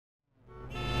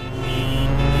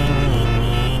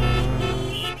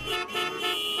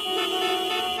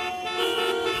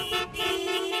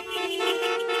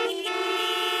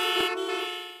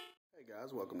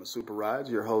Super Rides,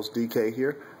 your host DK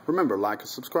here. Remember, like and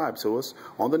subscribe to us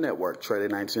on the network, Trade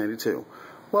 1982.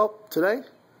 Well, today, I'm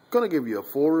going to give you a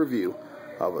full review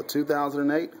of a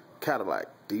 2008 Cadillac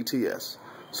DTS.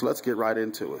 So let's get right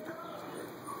into it.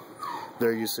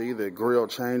 There you see the grille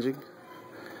changing.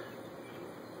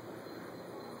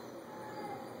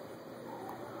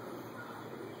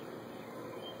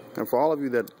 And for all of you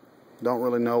that don't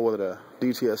really know what a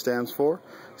DTS stands for,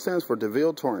 it stands for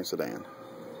DeVille Touring Sedan.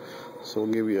 So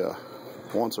we'll give you a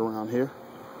once around here.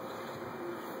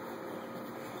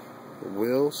 The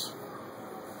wheels.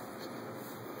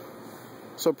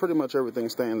 So pretty much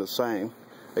everything's staying the same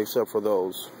except for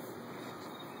those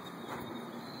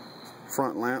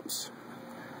front lamps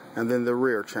and then the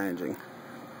rear changing.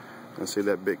 And see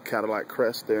that big Cadillac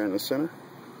crest there in the center.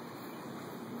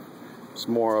 It's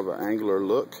more of an angular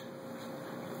look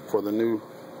for the new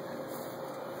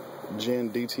Gen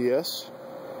DTS.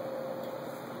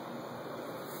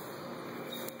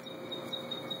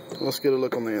 Let's get a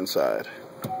look on the inside.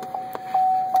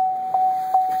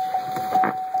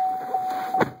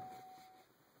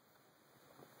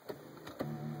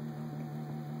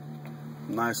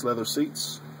 Nice leather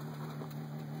seats.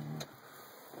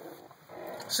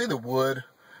 See the wood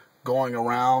going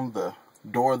around the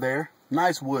door there?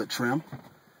 Nice wood trim.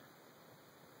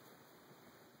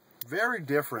 Very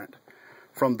different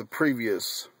from the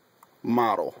previous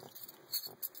model.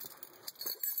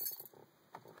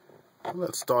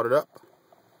 Let's start it up.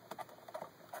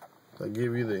 I'll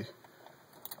give you the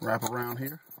wrap around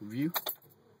here view.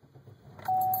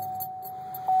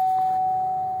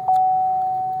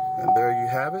 And there you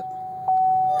have it.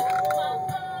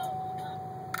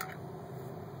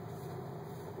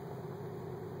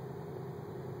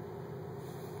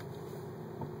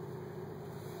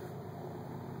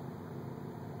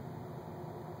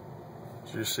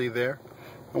 As you see there.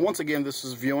 And once again, this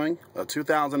is viewing a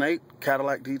 2008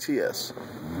 Cadillac DTS.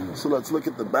 So let's look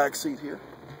at the back seat here.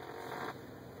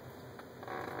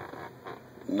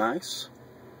 Nice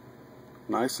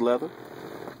leather.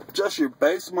 Just your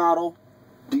base model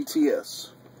DTS.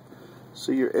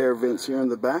 See your air vents here in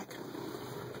the back.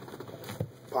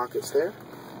 Pockets there.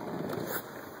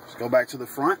 Let's go back to the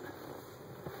front.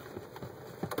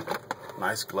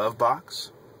 Nice glove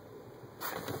box.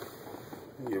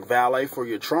 Your valet for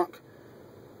your trunk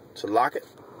to lock it.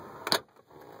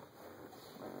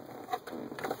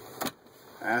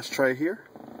 Ashtray here.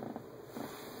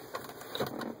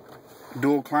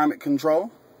 Dual climate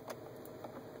control.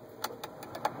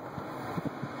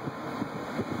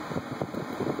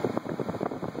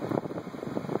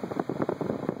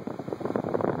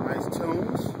 Nice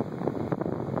tunes.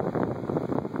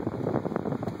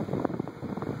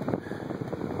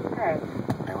 Hey,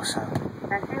 what's up?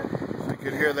 You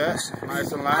can hear that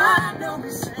nice and loud.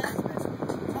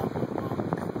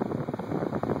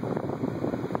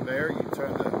 There, you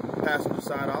turn the passenger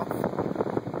side off.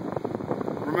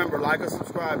 Remember, like and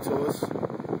subscribe to us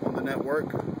on the network,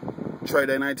 Trade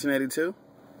 1982.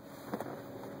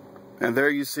 And there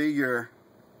you see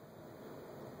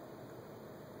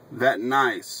that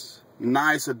nice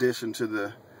addition to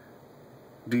the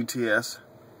DTS,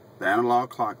 the analog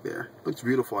clock there. Looks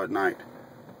beautiful at night.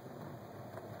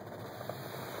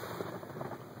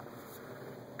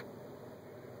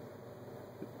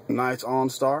 Nice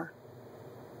OnStar.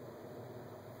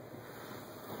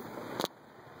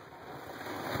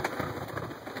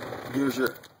 Here's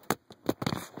your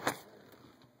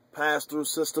pass-through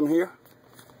system here.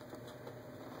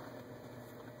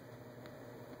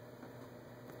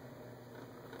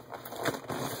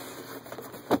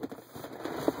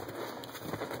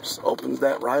 Just opens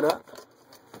that right up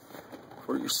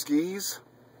for your skis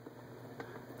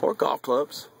or golf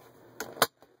clubs.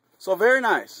 So very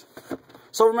nice.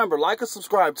 So remember, like and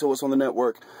subscribe to us on the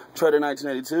network, Trade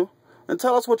 1982, and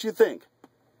tell us what you think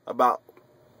about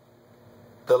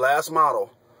the last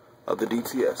model of the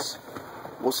DTS.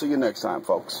 We'll see you next time,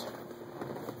 folks.